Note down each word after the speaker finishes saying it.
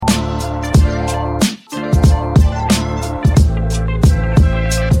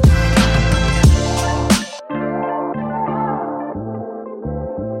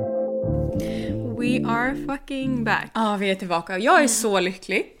fucking back. Ja, vi är tillbaka. Jag är så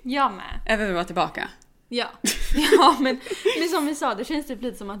lycklig. Jag med. Över att vara tillbaka. Ja, men som vi sa, det känns typ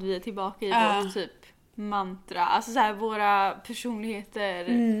lite som att vi är tillbaka i vårt typ mantra. Alltså så här, våra personligheter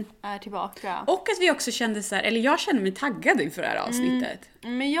är tillbaka. Och att vi också kände så här, eller jag känner mig taggad inför det här avsnittet.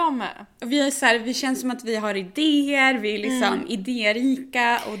 Men jag med. Och vi är så här, vi känns som att vi har idéer, vi är liksom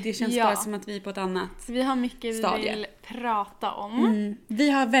idérika och det känns bara som att vi är på ett annat vi har mycket stadie. Vi vill prata om. Vi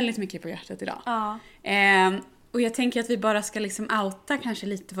har väldigt mycket på hjärtat idag. Ja. Och jag tänker att vi bara ska liksom outa kanske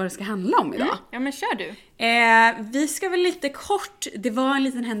lite vad det ska handla om idag. Ja, men kör du. Vi ska väl lite kort, det var en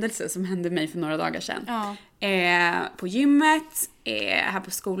liten händelse som hände mig för några dagar sedan. Ja. På gymmet, här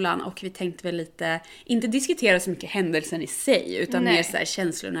på skolan, och vi tänkte väl lite, inte diskutera så mycket händelsen i sig, utan mer så här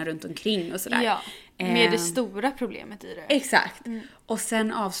känslorna runt omkring och sådär. Ja, med det stora problemet i det. Exakt. Och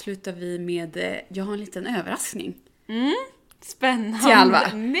sen avslutar vi med, jag har en liten överraskning. Spännande. Till Alva.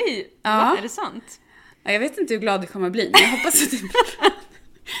 Nej, Ja. är det sant? Ja, jag vet inte hur glad du kommer att bli, men jag hoppas att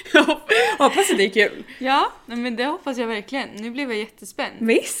jag hoppas att det är kul. Ja, men det hoppas jag verkligen. Nu blev jag jättespänd.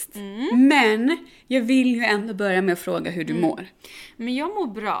 Visst. Men jag vill ju ändå börja med att fråga hur du mår. Men jag mår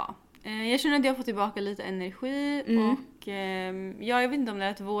bra. Jag känner att jag har fått tillbaka lite energi och jag vet inte om det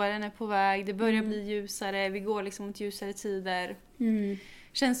är att våren är på väg. Det börjar bli ljusare. Vi går liksom mot ljusare tider.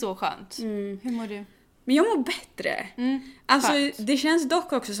 Känns så skönt. Hur mår du? Men jag mår bättre. Alltså skönt. det känns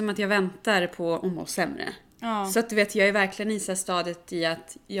dock också som att jag väntar på att må sämre. Ja. Så att du vet, jag är verkligen i så här stadiet i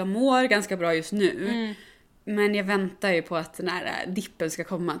att jag mår ganska bra just nu. Men jag väntar ju på att den här dippen ska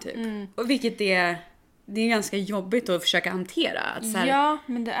komma typ. Och vilket är ganska jobbigt att försöka hantera. Att så här, Ja,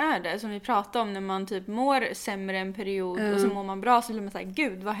 men det är det som vi pratade om när man typ mår sämre en period och så mår man bra, så blir man såhär,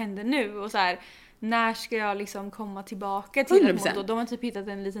 gud vad händer nu? Och så här, när ska jag liksom komma tillbaka till 100%. att må? Då har man typ hittat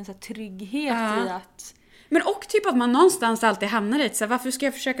en liten så här trygghet i att... Men och typ att man någonstans alltid hamnar i så här, varför ska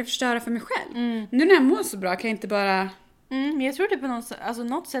jag försöka förstöra för mig själv? Nu när jag mår så bra kan jag inte bara... Men jag tror typ på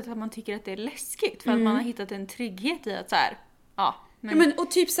något sätt att man tycker att det är läskigt för att man har hittat en trygghet i att så här, Ja, men,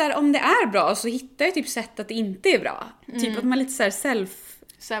 och typ så här, om det är bra så hittar jag typ sätt att det inte är bra. Typ att man lite så här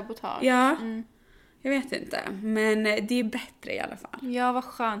sabotage. Ja, jag vet inte. Men det är bättre i alla fall. Ja, vad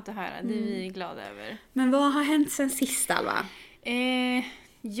skönt att höra. Det är vi glada över. Men vad har hänt sen sist, Alva?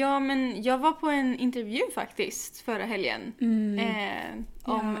 Ja, men jag var på en intervju faktiskt förra helgen.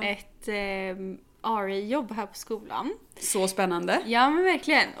 Om ett RE-jobb här på skolan. Så spännande. Ja, men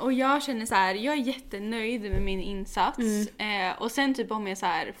verkligen. Och jag känner så här, jag är jättenöjd med min insats. Och sen typ om jag så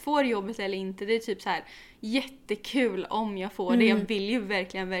här får jobbet eller inte, det är typ så här jättekul om jag får det. Jag vill ju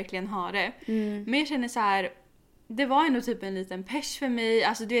verkligen ha det. Men jag känner så här, det var ändå typ en liten pers för mig.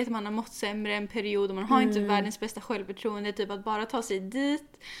 Alltså du vet, man har mått sämre en period och man har inte världens bästa självförtroende. Typ att bara ta sig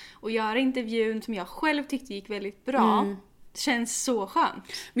dit och göra intervjun som jag själv tyckte gick väldigt bra. Känns så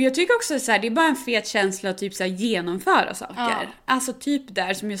skönt. Men jag tycker också så här, det är bara en fet känsla att typ så här genomföra saker. Ja. Alltså typ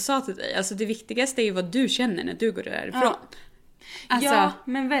där som jag sa till dig. Alltså det viktigaste är ju vad du känner när du går därifrån. Ja. Alltså... Ja,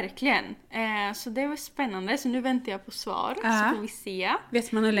 men verkligen. Så det var spännande. Så nu väntar jag på svar. Så får vi se.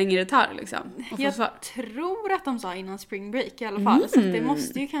 Vet man hur länge det tar liksom? Jag tror att de sa innan spring break i alla fall. Så det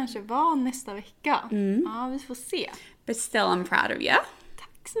måste ju kanske vara nästa vecka. Ja, vi får se. But still I'm proud of you.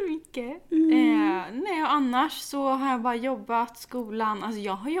 Tack så mycket. Nej, och annars så har jag bara jobbat skolan. Alltså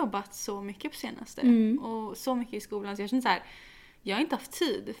jag har jobbat så mycket på senaste. Och så mycket i skolan. Så jag känner så här, jag har inte haft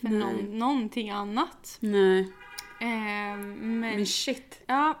tid för någonting annat. Nej. Men shit.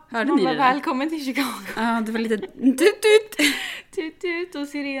 Ja, hörde ni det? Välkommen till Chicago. Ja, det var lite tut-tut. Tut-tut och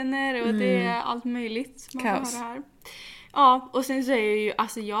sirener och det är allt möjligt. Kaos. Här. Ja, och sen så är jag ju,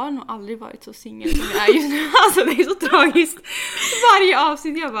 alltså jag har nog aldrig varit så singel som jag är just nu. Alltså det är så tragiskt. Varje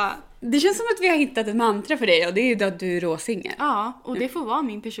avsnitt jag bara... Det känns som att vi har hittat ett mantra för dig och det är ju att du är råsingel. Ja, och det får vara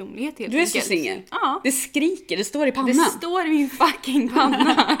min personlighet helt enkelt. Du är så singel? Ja. Det skriker, det står i pannan. Det står i min fucking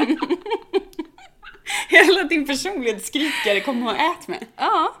panna. Hela din personlighet skriker, kom och ät mig.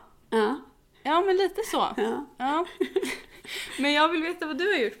 Ja. Ja. Ja, men lite så. Ja. Men jag vill veta vad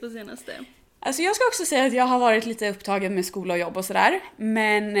du har gjort på senaste. Alltså jag ska också säga att jag har varit lite upptagen med skola och jobb och sådär.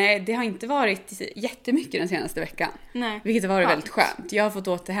 Men det har inte varit jättemycket den senaste veckan. Nej. Vilket har varit väldigt skönt. Jag har fått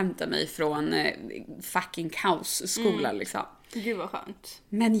återhämta mig från fucking kaosskola liksom. Gud vad skönt.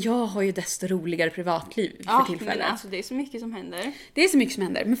 Men jag har ju desto roligare privatliv för tillfället. Men alltså det är så mycket som händer. Det är så mycket som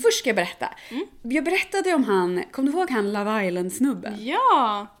händer. Men först ska jag berätta. Jag berättade om han, kom du ihåg han Love Island-snubben?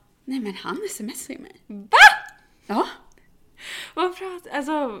 Ja! Nej men han smsar ju mig. Va? Ja. Vad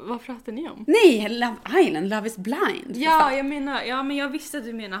pratar ni om? Nej, Love Island, Love is blind. Ja, men jag visste att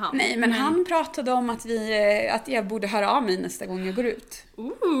du menar han. Nej, men han pratade om att jag borde höra av mig nästa gång jag går ut.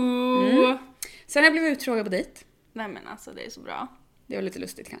 Sen har jag blivit uttråkad på dit. Nej men alltså det är så bra. Det var lite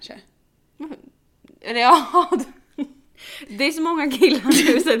lustigt kanske. Ja, det är så många killar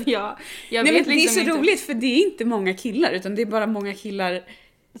nu så att jag Nej, vet men liksom det är så inte. roligt för det är inte många killar utan det är bara många killar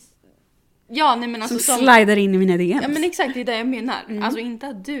Ja, nej men alltså som slidar in i mina DMs. Ja men exakt, det är det jag menar. Alltså inte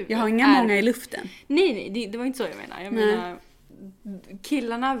att du Jag har inga många i luften. Nej, det var inte så jag menar. Jag menar,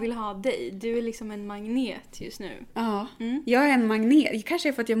 killarna vill ha dig. Du är liksom en magnet just nu. Ja, jag är en magnet. Kanske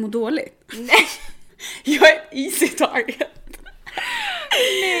är för att jag mår dåligt. Nej. Jag är easy target.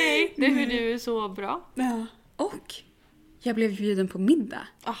 Nej, det är för du är så bra. Ja. Och jag blev bjuden på middag.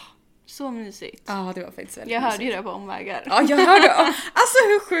 Så mysigt. Ja, det var faktiskt väldigt Jag hörde mysigt. ju det på omvägar. Ja, jag hörde. Alltså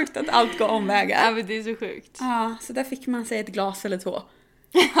hur sjukt att allt går omvägar. Ja, men det är så sjukt. Ja, så där fick man sig ett glas eller 2.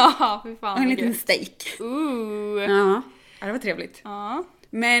 Ja, för fan. Och en liten steak. Ja, det var trevligt. Ja.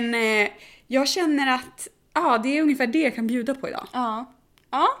 Men jag känner att det är ungefär det jag kan bjuda på idag.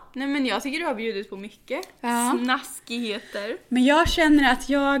 Ja, nej men jag tycker du har bjudit på mycket. Ja. Snaskigheter. Men jag känner att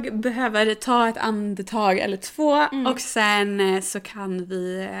jag behöver ta ett andetag eller 2 och sen så kan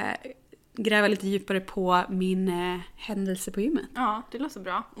vi gräva lite djupare på min händelse på gymmet. Ja, det låter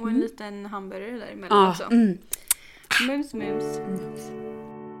bra. Och en liten hamburgare däremellan också. Mums.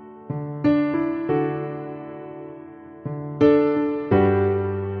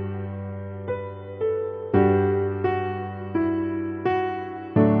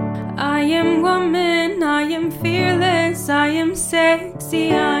 I am woman, I am fearless, I am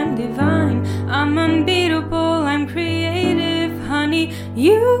sexy, I'm divine, I'm unbeatable, I'm creative, honey,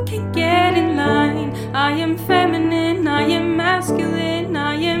 you can get in line. I am feminine, I am masculine,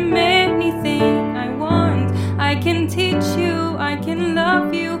 I am anything I want. I can teach you, I can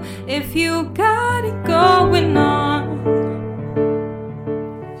love you, if you got it going on.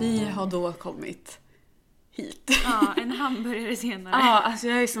 Vi har då kommit hit. Ja, en hamburgare senare. Ja, alltså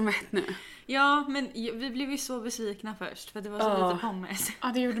jag är så mätt nu. Ja, men vi blev ju så besvikna först för att det var så lite pommes.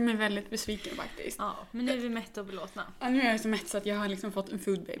 Ja, det gjorde mig väldigt besviken faktiskt. Ja, men nu är vi mätta och belåtna. Ja, nu är jag så mätt så att jag har liksom fått en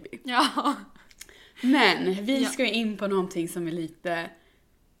food baby. Ja. Men vi ska ju in på någonting som är lite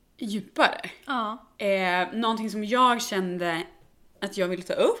djupare. Ja. Någonting som jag kände att jag ville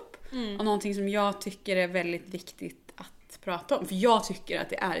ta upp. Och någonting som jag tycker är väldigt viktigt att prata om. För jag tycker att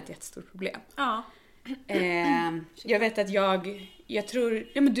det är ett jättestort problem. Ja. Jag vet att jag tror,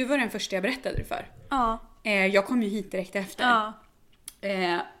 ja men du var den första jag berättade det för. Ja. Jag kom ju hit direkt efter. Ja.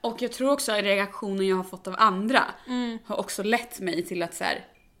 Och jag tror också att reaktionen jag har fått av andra har också lett mig till att så här,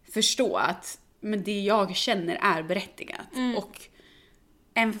 förstå att men det jag känner är berättigat. Och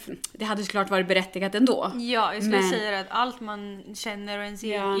det hade såklart varit berättigat ändå. Ja, jag skulle säga att allt man känner och ens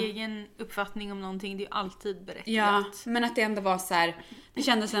Ja. egen uppfattning om någonting, det är alltid berättigat. Ja, men att det ändå var så här, det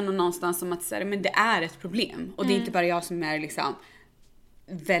kändes ändå någonstans som att så här, men det är ett problem. Och det är inte bara jag som är liksom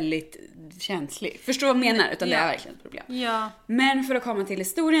väldigt känslig. Förstår vad jag menar? Utan det är verkligen ett problem. Ja. Men för att komma till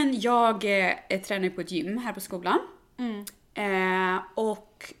historien, jag tränar på ett gym här på skolan.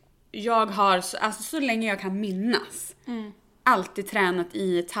 Och jag har, alltså så länge jag kan minnas, alltid tränat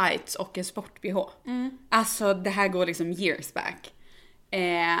i tights och en sport-BH. Alltså det här går liksom years back.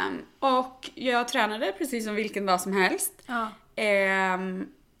 Och jag tränade precis som vilken dag som helst. Ja.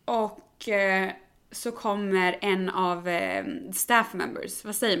 Så kommer en av staff members,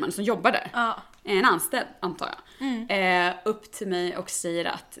 vad säger man, som jobbar där. Ja. En anställd antar jag. Upp till mig och säger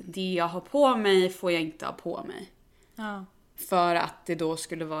att det jag har på mig får jag inte ha på mig. Ja. För att det då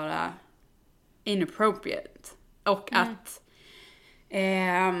skulle vara inappropriate. Och att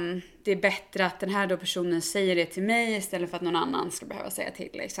det är bättre att den här då personen säger det till mig istället för att någon annan ska behöva säga till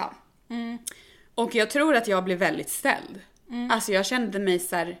liksom. Och jag tror att jag blev väldigt ställd. Alltså jag kände mig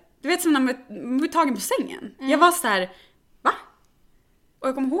så här, du vet som när man blir tagen på sängen. Jag var så här, va? Och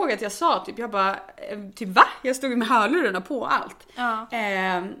jag kommer ihåg att jag sa typ, jag bara, typ va? Jag stod med hörlurarna på allt. Ja.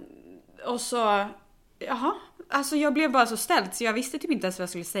 Och så, jaha. Alltså jag blev bara så ställd så jag visste typ inte ens vad jag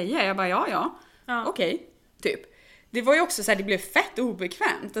skulle säga. Jag bara ja. Okej, typ. Det var ju också så här, det blev fett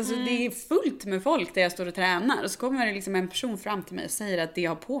obekvämt. Alltså det är fullt med folk där jag står och tränar. Och så kommer det liksom en person fram till mig och säger att det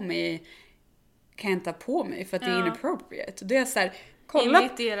jag har på mig kan jag inte ha på mig för att det är inappropriate. Och det är så här, kolla.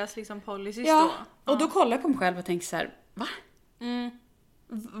 Enligt deras liksom policies Ja, då. och då kollar jag på mig själv och tänker så här, va?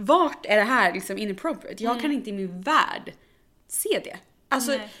 Vart är det här liksom inappropriate? Jag kan inte i min värld se det.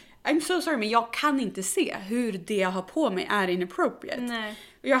 Alltså, I'm so sorry, men jag kan inte se hur det jag har på mig är inappropriate. Nej.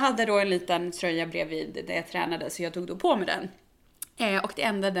 Och jag hade då en liten tröja bredvid där jag tränade, så jag tog då på mig den. Och det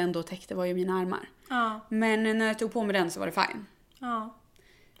enda den då täckte var ju mina armar. Ja. Men när jag tog på mig den så var det fine. Ja.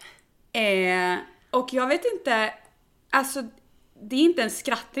 Och jag vet inte, alltså det är inte en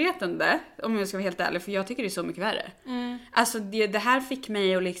skrattretande om jag ska vara helt ärlig, för jag tycker det är så mycket värre. Alltså det här fick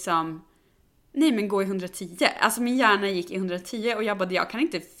mig att liksom nej men gå i 110. Alltså min hjärna gick i 110 och jag kan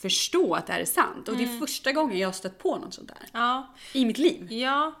inte förstå att det här är sant. Och det är första gången jag har stött på något sånt där. Ja. I mitt liv.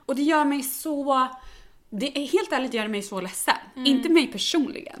 Ja. Och det gör mig så, det är helt ärligt gör mig så ledsen. Inte mig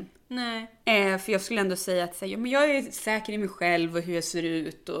personligen. Nej. För jag skulle ändå säga att men jag är säker i mig själv och hur jag ser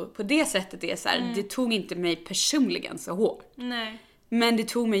ut. Och på det sättet är det så här, det tog inte mig personligen så hårt. Nej. Men det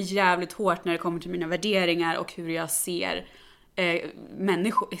tog mig jävligt hårt när det kommer till mina värderingar och hur jag ser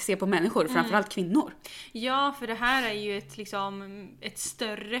på människor, framförallt kvinnor. Ja, för det här är ju ett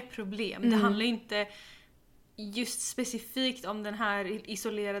större problem. Det handlar inte just specifikt om den här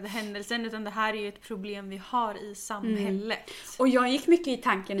isolerade händelsen, utan det här är ju ett problem vi har i samhället. Och jag gick mycket i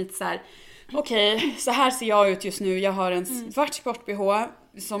tanken lite så här: okej, så här ser jag ut just nu. Jag har en svart sport-BH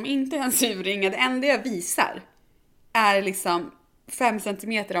som inte ens är urringad. Det enda jag visar är liksom 5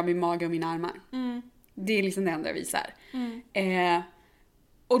 centimeter av min mage och mina armar. Det är liksom det enda jag visar.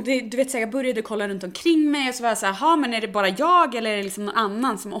 Och det, du vet så jag började kolla runt omkring mig och så var jag så här, men är det bara jag eller är det liksom någon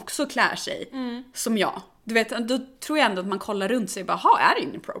annan som också klär sig som jag? Du vet, då tror jag ändå att man kollar runt sig och bara, är det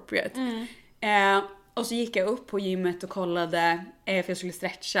inappropriate? Och så gick jag upp på gymmet och kollade, för jag skulle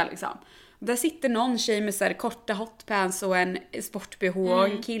stretcha liksom. Där sitter någon tjej med så här korta hotpants och en sport-BH och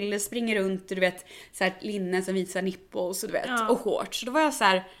en kille springer runt, du vet, så här linne som visar nipples, du vet, och shorts. Så då var jag så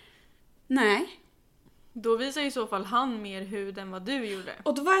här, nej. Då visar i så fall han mer hud än vad du gjorde.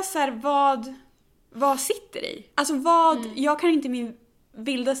 Och då var jag så här, vad sitter i? Alltså jag kan inte min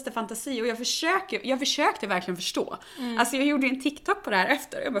vildaste fantasi och jag försökte verkligen förstå. Alltså jag gjorde en TikTok på det här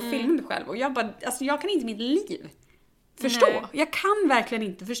efter. Jag bara filmade själv och jag bara, alltså jag kan inte mitt liv förstå. Nej. Jag kan verkligen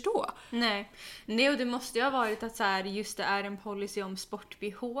inte förstå. Nej, och det måste ju ha varit att så här, just det är en policy om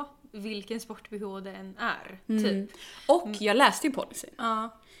sport-BH. Vilken sport-BH det än är, typ. Och jag läste ju policyn.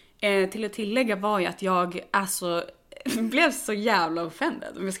 Till att tillägga var ju att jag blev så jävla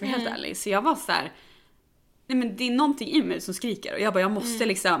offended, om jag ska vara helt ärlig. Så jag var så här, nej men det är någonting i mig som skriker. Och jag bara,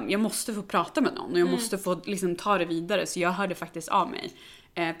 jag måste få prata med någon. Och jag måste få liksom ta det vidare. Så jag hörde faktiskt av mig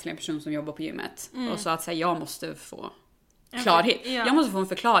till en person som jobbar på gymmet. Och sa att så här, jag måste få klarhet. Jag måste få en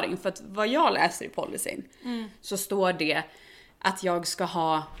förklaring. För att vad jag läser i policyn så står det att jag ska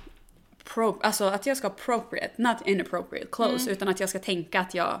ha appropriate, not inappropriate clothes. Utan att jag ska tänka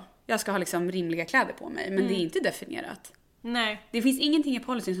att jag ska ha liksom rimliga kläder på mig. Men det är inte definierat. Nej. Det finns ingenting i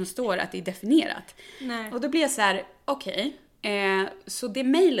policyn som står att det är definierat. Nej. Och då blir jag så här, okej. Så det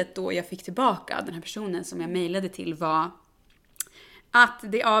mejlet då jag fick tillbaka, den här personen som jag mejlade till, var att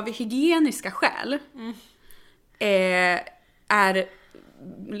det av hygieniska skäl är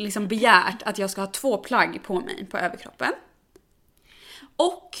liksom begärt att jag ska ha 2 plagg på mig på överkroppen.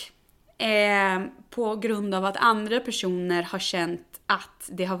 Och på grund av att andra personer har känt att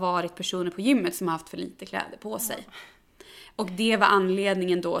det har varit personer på gymmet som har haft för lite kläder på sig. Och det var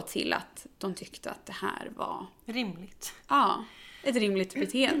anledningen då till att de tyckte att det här var rimligt. Ja, ett rimligt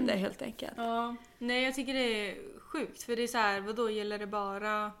beteende helt enkelt. Ja, nej jag tycker det är sjukt. För det är så här, vadå, gäller det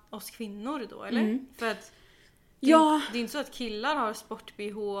bara oss kvinnor då, eller? För att det är inte så att killar har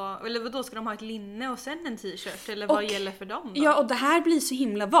sport-BH, eller vadå, ska de ha ett linne och sen en t-shirt? Eller vad gäller för dem då? Ja, och det här blir så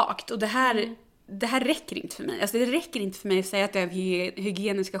himla vagt. Och det här räcker inte för mig. Alltså det räcker inte för mig att säga att det är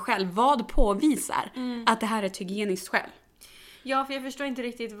hygieniska skäl. Vad påvisar att det här är ett hygieniskt skäl? Ja, för jag förstår inte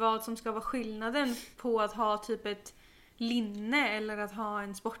riktigt vad som ska vara skillnaden på att ha typ ett linne eller att ha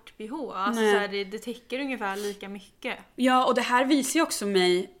en sport-BH. Alltså så här, det täcker ungefär lika mycket. Ja, och det här visar ju också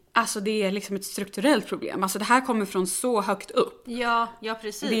mig, alltså det är liksom ett strukturellt problem. Alltså det här kommer från så högt upp. Ja,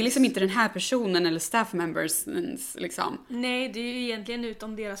 precis. Det är liksom inte den här personen eller staff members liksom. Nej, det är ju egentligen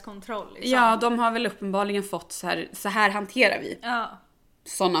utom deras kontroll. Liksom. Ja, de har väl uppenbarligen fått så här hanterar vi. Ja.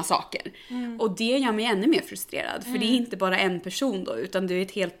 Såna saker. Och det gör mig ännu mer frustrerad. För det är inte bara en person då, utan det är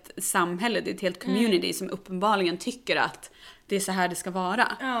ett helt samhälle, det är ett helt community som uppenbarligen tycker att det är så här det ska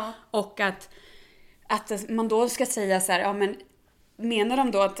vara. Ja. Och att man då ska säga så här, ja men menar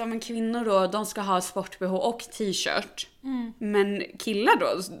de då att kvinnor då, de ska ha sport-BH och t-shirt. Men killar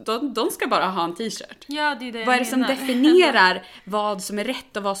då, de ska bara ha en t-shirt. Ja, det är det. Vad är det som definierar vad som är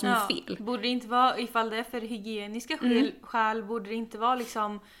rätt och vad som är fel? Borde det inte vara, ifall det är för hygieniska skäl, borde det inte vara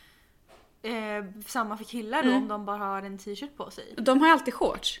liksom samma för killar då om de bara har en t-shirt på sig? De har alltid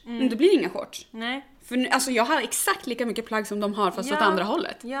shorts. Men det blir inga shorts. Nej. För alltså jag har exakt lika mycket plagg som de har fast åt andra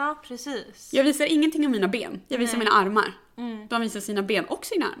hållet. Ja, precis. Jag visar ingenting av mina ben. Jag visar mina armar. De visar sina ben och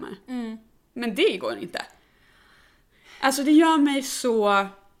sina armar. Men det går inte. Alltså det gör mig så...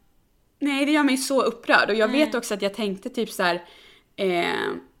 Nej, det gör mig så upprörd. Och jag vet också att jag tänkte typ så här...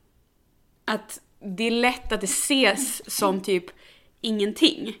 att det är lätt att det ses som typ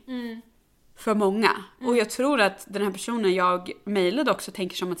ingenting. för många. Och jag tror att den här personen jag mejlade också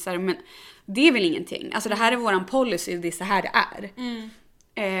tänker som att så här, men det är väl ingenting. Alltså det här är våran policy, det är så här det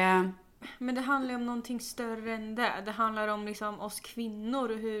är. Men det handlar om någonting större än det. Det handlar om liksom oss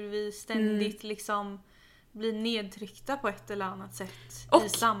kvinnor och hur vi ständigt liksom blir nedtryckta på ett eller annat sätt i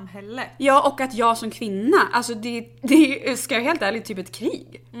samhället. Ja, och att jag som kvinna, alltså det ska jag helt ärligt typ ett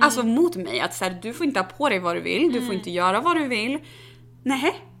krig. Alltså mot mig, att så här, du får inte ha på dig vad du vill, du får inte göra vad du vill.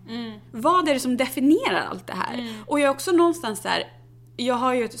 Nej. Vad är det som definierar allt det här? Och jag är också någonstans där, jag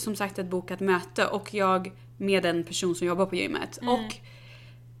har ju som sagt ett bokat möte och jag med en person som jobbar på gymmet. Och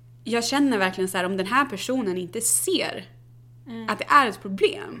jag känner verkligen så här, om den här personen inte ser att det är ett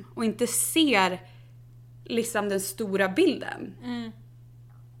problem och inte ser liksom den stora bilden,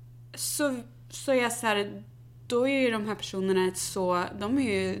 så är jag så här, då är ju de här personerna de är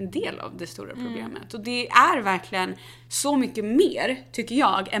ju en del av det stora problemet. Och det är verkligen så mycket mer, tycker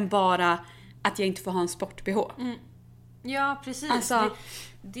jag, än bara att jag inte får ha en sport-BH. Ja, precis. Alltså,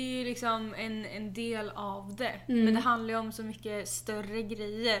 det är liksom en del av det. Men det handlar ju om så mycket större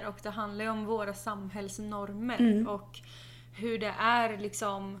grejer. Och det handlar ju om våra samhällsnormer. Och hur det är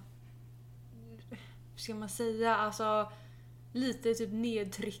liksom, ska man säga, alltså lite typ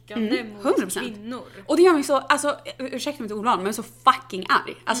nedtryckande mot 100%. kvinnor. Och det gör mig så, alltså ursäkta mitt ordval, men så fucking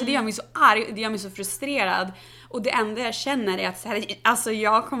arg. Alltså det gör mig så arg, det gör mig så frustrerad. Och det enda jag känner är att så här, alltså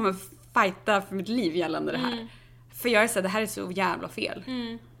jag kommer fighta för mitt liv gällande det här. För jag är så här, det här är så jävla fel.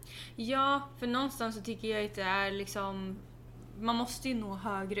 Ja, för någonstans så tycker jag att det är liksom, man måste ju nå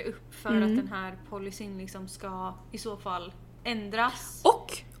högre upp för att den här policyn liksom ska i så fall ändras.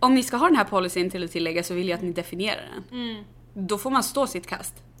 Och om ni ska ha den här policyn till att tillägga, så vill jag att ni definierar den. Då får man stå sitt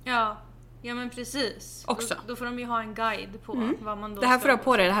kast. Ja men precis. Också. Då får de ju ha en guide på vad man då det här får ska du ha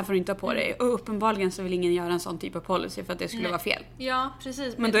på dig, det här får du inte ha på dig. Och uppenbarligen så vill ingen göra en sån typ av policy för att det skulle vara fel. Ja,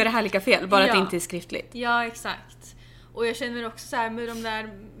 precis. Men då är det här lika fel, bara att det inte är skriftligt. Ja, exakt. Och jag känner också så här med de där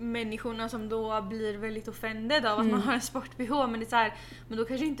människorna som då blir väldigt offended av att man har en sport-BH, men det är så här, men då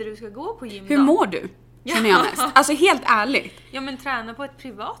kanske inte du ska gå på gym. Hur mår du? Känner jag mest. Alltså helt ärligt. Ja, men träna på ett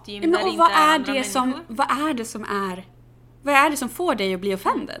privat gym men, där och inte är andra människor. Vad är det som får dig att bli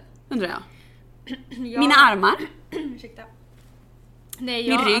offended? Undrar jag. Ja. Mina armar? Ursäkta. Nej,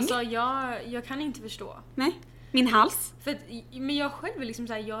 Min rygg? Alltså, jag kan inte förstå. Nej. Min hals? För att, men jag själv är liksom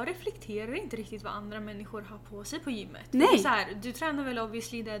så här, jag reflekterar inte riktigt vad andra människor har på sig på gymmet. Nej. Det är så här, du tränar väl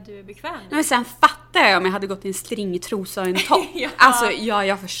obviously där du är bekväm. Men sen fattar jag om jag hade gått i en stringtrosa och en topp. Ja. Alltså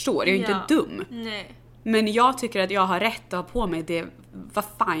jag förstår, jag är inte dum. Nej. Men jag tycker att jag har rätt att ha på mig det vad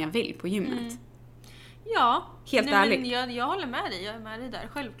fan jag vill på gymmet. Ja, helt ärligt. Men jag håller med dig, jag är med dig där,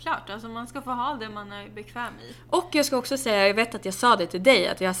 självklart. Alltså man ska få ha det man är bekväm i. Och jag ska också säga, jag vet att jag sa det till dig,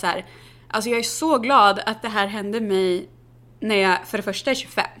 att jag så här, alltså jag är så glad att det här hände mig när jag för det första är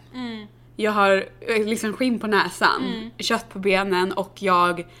 25. Jag har liksom skinn på näsan, kött på benen och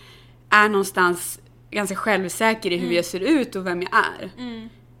jag är någonstans ganska självsäker i hur jag ser ut och vem jag är.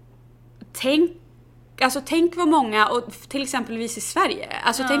 Tänk vad många, och till exempelvis i Sverige,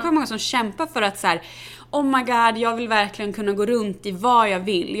 alltså tänk vad många som kämpar för att så här, oh my god, jag vill verkligen kunna gå runt i vad jag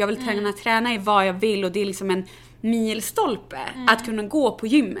vill. Jag vill träna i vad jag vill, och det är liksom en milstolpe att kunna gå på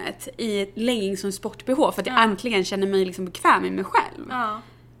gymmet i leggings och sport-BH för att jag äntligen känner mig liksom bekväm i mig själv.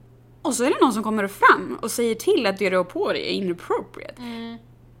 Och så är det någon som kommer fram och säger till att det du har på dig är inappropriate.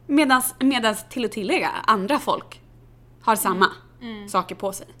 Medans till att tillägga, andra folk har samma saker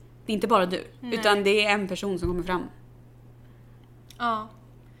på sig. Det är inte bara du, utan det är en person som kommer fram. Ja.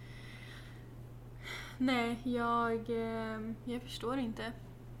 Nej, jag förstår inte.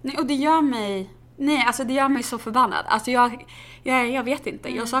 Nej, och det gör mig så förbannad. Alltså jag vet inte,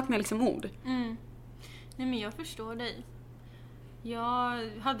 jag saknar liksom ord. Nej, men jag förstår dig. Jag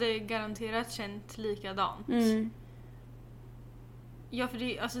hade garanterat känt likadant. Ja, för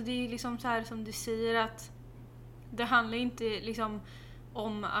det är liksom så här som du säger, att det handlar inte liksom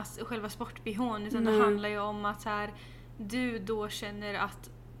om själva sport-BH:n, utan det handlar ju om att så här, du då känner att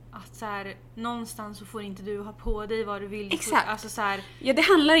så här, någonstans så får inte du ha på dig vad du vill. Exakt. Alltså, så här, ja, det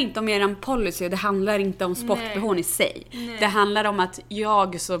handlar inte om eran policy, det handlar inte om sport-BH:n i sig. Nej. Det handlar om att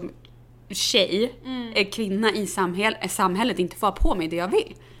jag som tjej, kvinna i samhället inte får ha på mig det jag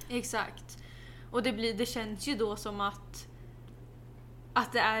vill. Exakt. Och det känns ju då som att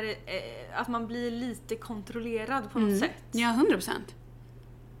det är att man blir lite kontrollerad på något sätt. Ja, 100%.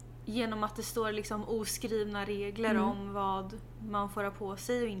 Genom att det står liksom oskrivna regler om vad man får ha på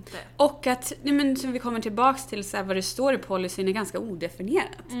sig och inte. Och att, som vi kommer tillbaks till, så här, vad det står i policyn är ganska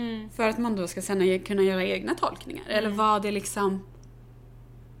odefinierat. För att man då ska sen kunna göra egna tolkningar. Eller vad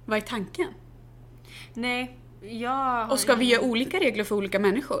är tanken? Nej, Och ska vi göra olika regler för olika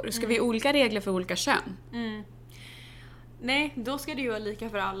människor? Ska vi göra olika regler för olika kön? Nej, då ska det ju vara lika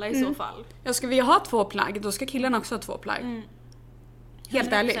för alla i så fall. Ja, ska vi ha 2 plagg, då ska killarna också ha 2 plagg.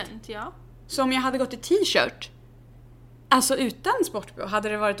 Helt ärligt. Ja. Så om jag hade gått i t-shirt, alltså utan sportbh, hade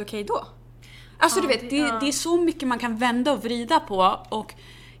det varit okej då? Alltså du vet, det är så mycket man kan vända och vrida på. Och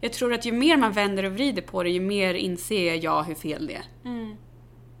jag tror att ju mer man vänder och vrider på det, ju mer inser jag hur fel det är.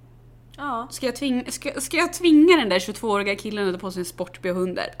 Ja. Ska jag tvinga den där 22-åriga killen att ta på sig en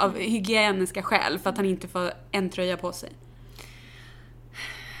sportbh av hygieniska skäl för att han inte får en tröja på sig?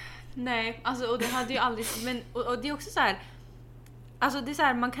 Nej, alltså och det hade ju aldrig... Men, och det är också så här... Alltså det är så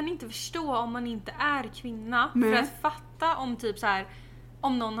här, man kan inte förstå om man inte är kvinna. Nej. För att fatta om typ så här...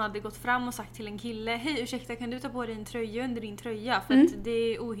 Om någon hade gått fram och sagt till en kille: hej, ursäkta, kan du ta på dig en tröja under din tröja? För att det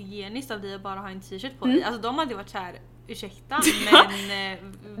är ohygieniskt av dig att bara ha en t-shirt på dig. Alltså de hade varit så här: ursäkta,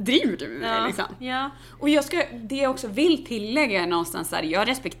 men... Driver du med det liksom? Ja. Och det jag också vill tillägga någonstans här, jag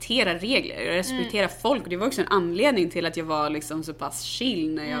respekterar regler, jag respekterar folk. Och det var också en anledning till att jag var liksom så pass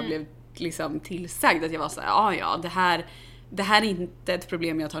chill när jag blev liksom tillsagd. Att jag var så här, ja, det här är inte ett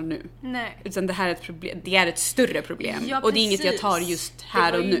problem jag tar nu. Nej. Utan det här är ett problem, det är ett större problem. Ja, och det är inget jag tar just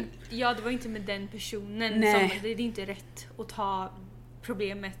här och nu. Ja, det var inte med den personen. Det är inte rätt att ta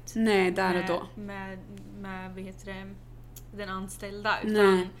problemet. Nej, där och då. Med vad heter det, den anställda.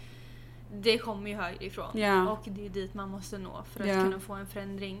 Utan det kommer ju högre ifrån. Ja. Och det är dit man måste nå för att kunna få en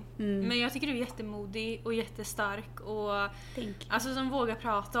förändring. Men jag tycker du är jättemodig och jättestark. Och alltså, som vågar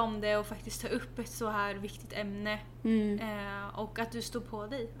prata om det och faktiskt ta upp ett så här viktigt ämne. Och att du står på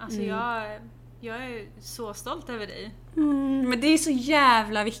dig. Alltså jag är så stolt över dig. Men det är så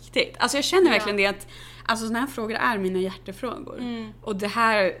jävla viktigt. Alltså jag känner verkligen det att alltså såna här frågor är mina hjärtefrågor. Och det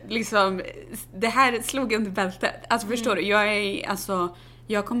här slog under bältet. Alltså förstår du,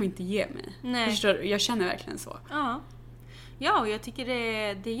 jag kommer inte ge mig. Nej. Förstår du? Jag känner verkligen så. Ja, och jag tycker det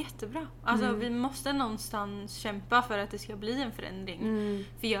är jättebra. Alltså vi måste någonstans kämpa för att det ska bli en förändring.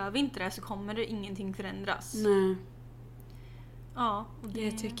 För gör vi inte det så kommer det ingenting förändras. Nej. Ja, och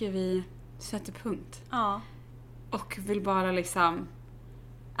det tycker vi sätter punkt. Ja. Och vill bara liksom...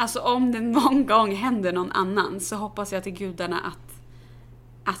 Alltså om det någon gång händer någon annan så hoppas jag till gudarna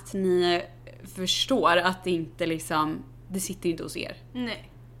att ni förstår att det inte liksom... Det sitter inte hos er.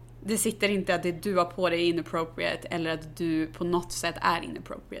 Nej. Det sitter inte att det du har på dig är inappropriate eller att du på något sätt är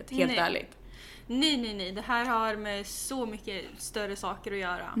inappropriate. Helt ärligt. Nej. Det här har med så mycket större saker att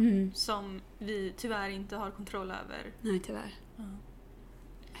göra som vi tyvärr inte har kontroll över. Nej, tyvärr.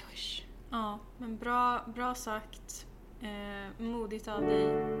 Ja, men bra sagt. Modigt av dig.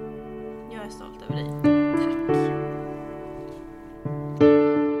 Jag är stolt över dig. Tack.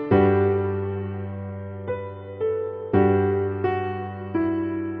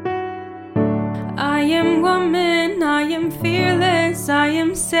 I am woman, I am fearless, I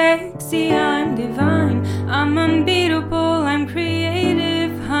am sexy, I'm divine, I'm unbeatable, I'm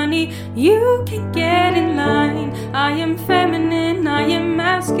creative, honey, you can get in line. I am feminine, I am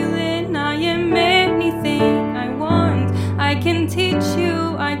masculine, I am anything I want. I can teach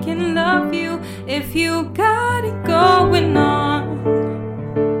you, I can love you, if you got it going on.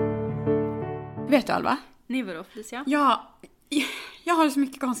 Vet du, Alva? Nej, vadå, Felicia? Jag har så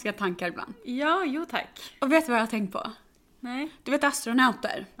mycket konstiga tankar ibland. Ja, jo tack. Och vet du vad jag har tänkt på? Nej. Du vet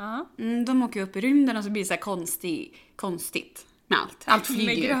astronauter? Ja. De åker upp i rymden och så blir det så här konstigt med allt. Allt flyger.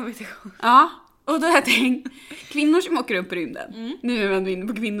 Med gravitation. Ja, och då har jag tänkt, kvinnor som åker upp i rymden. Nu är vi inne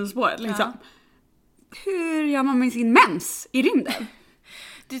på kvinnospåret liksom. Hur gör man med sin mens i rymden?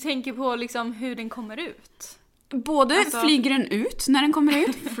 Du tänker på liksom hur den kommer ut? Både flyger den ut när den kommer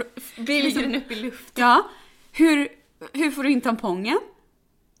ut? Flyger den upp i luften? Ja. Hur får du in tampongen?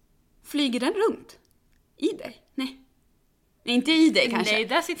 Flyger den runt? I dig? Nej, inte i dig kanske. Nej,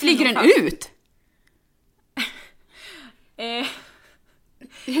 där sitter flyger den ut?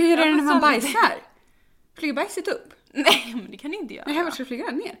 Hur är det när man bajsar? Flyger bajset upp? Nej, men det kan det inte göra. Nej, vart ska flyga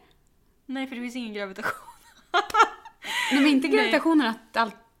den ner? Nej, för det finns ingen gravitation. Nej, men inte gravitationen att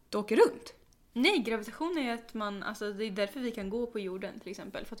allt åker runt? Nej, gravitation är att man... Alltså, det är därför vi kan gå på jorden till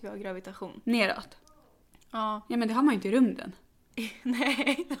exempel. För att vi har gravitation. Neråt? Ja. Ja, men det har man ju inte i rymden.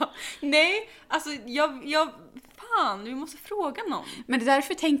 Nej, alltså jag... Fan, vi måste fråga någon. Men det är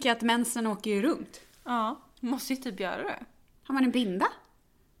därför tänker jag att mensen åker ju runt. Ja, måste ju typ göra det. Har man en binda?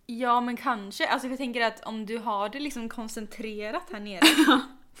 Ja, men kanske. Alltså jag tänker att om du har det liksom koncentrerat här nere.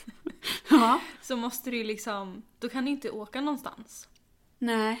 Ja. Så måste du ju liksom... Då kan du inte åka någonstans.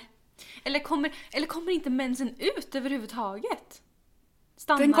 Nej. Eller kommer inte mensen ut överhuvudtaget?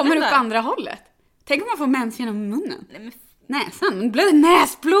 Stannar den kommer upp där? andra hållet. Tänk om man får mens genom munnen. Nej, men... Näsan, blöd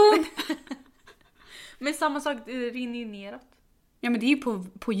näsblod. Men samma sak, det rinner ju neråt. Ja, men det är ju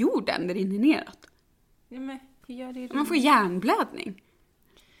på jorden det rinner neråt. Ja, men hur gör det? Man får hjärnblödning.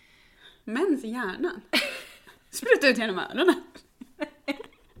 Mens i hjärnan. Spruta ut genom öronen.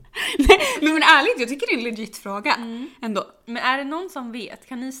 Nej, men ärligt, jag tycker det är en legit fråga. Ändå. Men är det någon som vet?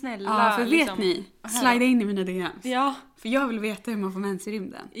 Kan ni snälla... Ja, för vet ni? Slida in i mina DMs. Ja. För jag vill veta hur man får mens i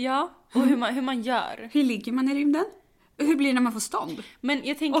rymden. Ja, och hur man gör. Hur ligger man i rymden? Och hur blir det när man får stånd? Men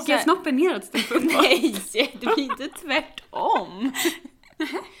jag tänker och jag snoppen neråt ställt upp. Nej, det blir inte tvärtom.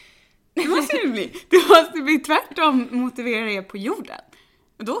 Det måste det bli. Det måste bli tvärtom motivera er på jorden.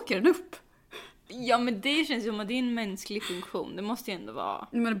 Och då åker den upp. Ja, men det känns som att det är en mänsklig funktion. Det måste ju ändå vara.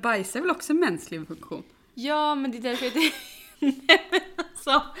 Men bajs är väl också en mänsklig funktion? Ja, men det är därför det... Nej,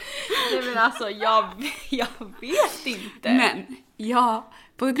 men alltså, jag vet inte. Men, ja,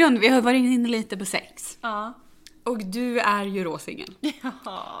 på grund vi har varit inne lite på sex. Ja. Och du är ju råsingel.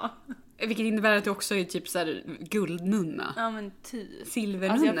 Ja. Vilket innebär att du också är typ såhär guldnunna. Ja, men typ.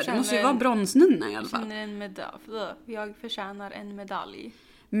 Silvernunna. Alltså, du måste ju vara bronsnunna i alla fall. Jag förtjänar en medalj.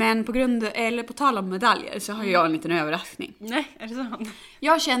 Men på tal om medaljer så har jag en liten överraskning. Nej, är det sant?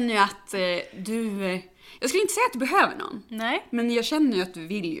 Jag känner ju att jag skulle inte säga att du behöver någon. Nej. Men jag känner ju att du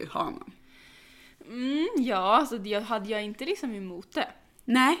vill ju ha någon. Ja, alltså hade jag inte liksom emot det.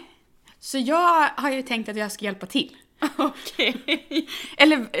 Nej. Så jag har ju tänkt att jag ska hjälpa till. Okej.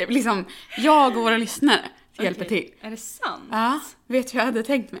 Eller liksom, jag och våra lyssnare ska hjälpa till. Är det sant? Ja, vet du vad jag hade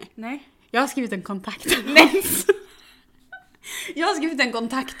tänkt mig? Nej. Jag har skrivit en kontaktannons. Jag har skrivit en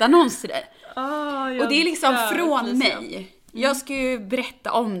kontaktannons till dig. Och det är liksom från mig. Jag ska ju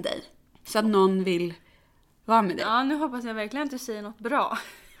berätta om dig. Så att någon vill vara med dig. Ja, nu hoppas jag verkligen att du säger något bra.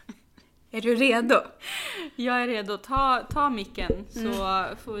 Är du redo? Jag är redo. Ta micken så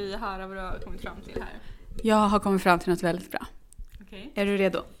får vi höra vad du har kommit fram till här. Jag har kommit fram till något väldigt bra. Okej. Är du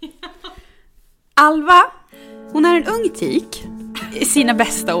redo? Alva, hon är en ung tik i sina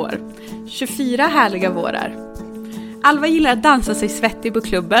bästa år. 24 härliga vårar. Alva gillar att dansa sig svettig på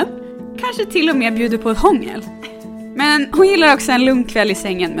klubben. Kanske till och med bjuder på ett hångel. Men hon gillar också en lugn kväll i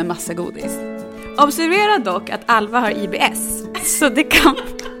sängen med massa godis. Observera dock att Alva har IBS. Så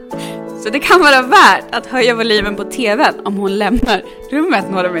det kan vara värt att höja volymen på tvn om hon lämnar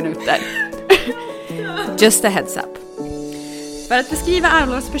rummet några minuter. Just a heads up. För att beskriva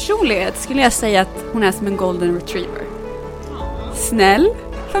Alvas personlighet skulle jag säga att hon är som en golden retriever. Snäll,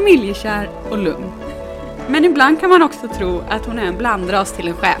 familjekär och lugn. Men ibland kan man också tro att hon är en blandras till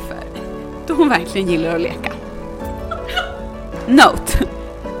en schäfer. Då hon verkligen gillar att leka. Note.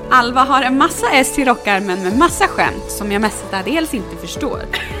 Alva har en massa S i rockarmen med massa skämt som jag mestadels inte förstår.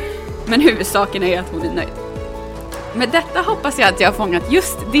 Men huvudsaken är att hon är nöjd. Med detta hoppas jag att jag har fångat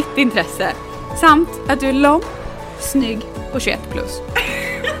just ditt intresse. Samt att du är lång, snygg och 21 plus.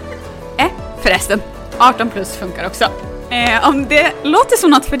 Förresten, 18 plus funkar också. Om det låter som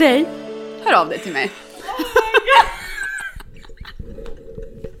något för dig, hör av dig till mig.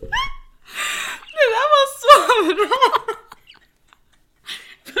 Det där var så bra.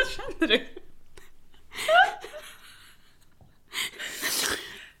 Vad känner du?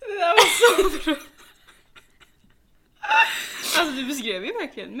 Det där var så bra. Alltså du beskrev ju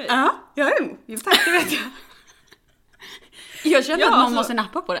verkligen mig. Ja, tack, det vet jag. Jag känner att någon måste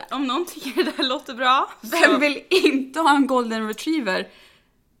nappa på det. Om någon tycker det där låter bra. Vem vill inte ha en golden retriever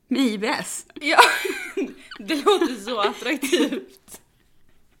med IBS? Ja, det låter så attraktivt.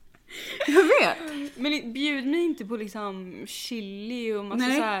 Jag vet. Men bjud mig inte på liksom chili och massa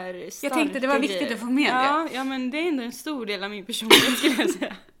så här starka. Jag tänkte det var viktigt grejer. att få med det. Ja, men det är ändå en stor del av min personlighet skulle jag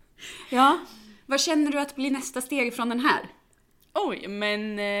säga. Ja. Vad känner du att blir nästa steg från den här? Oj,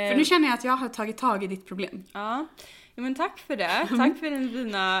 men... För nu känner jag att jag har tagit tag i ditt problem. Ja, men tack för det. Tack för den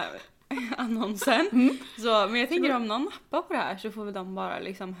fina annonsen. Så, men jag tänker om någon nappar på det här så får vi de bara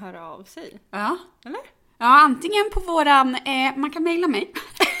liksom höra av sig. Ja. Eller? Ja, antingen på våran... man kan mejla mig.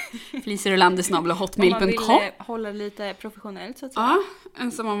 felicia@hotmail.com. Om man vill hålla lite professionellt så att säga.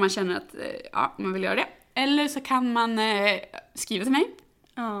 Ja, som om man känner att man vill göra det. Eller så kan man skriva till mig.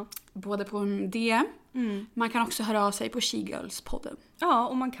 Ja. Både på en DM. Man kan också höra av sig på She-Girls-podden. Ja,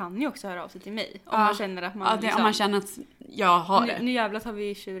 och man kan ju också höra av sig till mig. Om man känner att man... om man känner att jag har det. Nu jävlar tar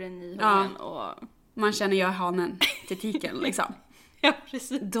vi tjuren i hålen och... Man känner jag har hanen till tiken liksom. Ja,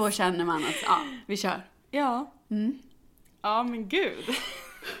 precis. Då känner man att vi kör. Ja. Ja, men gud.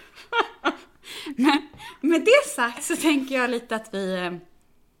 Men med det sagt så tänker jag lite att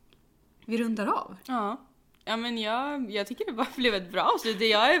vi rundar av. Ja, men jag tycker det bara blev ett bra avslut.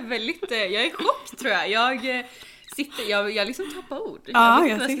 Jag är i chock tror jag. Jag liksom tappar ord. Ja, jag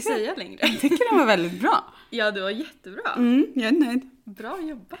vet inte vad jag ska säga längre. Jag tycker den var väldigt bra. Ja, det var jättebra. Jag är nöjd. Bra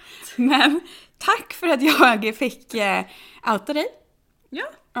jobbat. Men tack för att jag fick outa dig. Ja,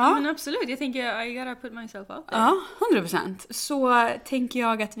 men absolut. Jag tänker, I gotta put myself out there. Ja, 100%. Så tänker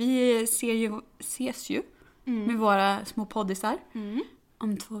jag att vi ses ju med våra små poddisar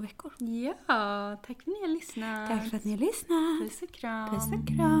om 2 veckor. Ja, tack för att ni har lyssnat. Tack för att ni har lyssnat. Puss och kram. Puss och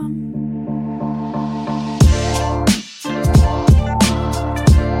kram.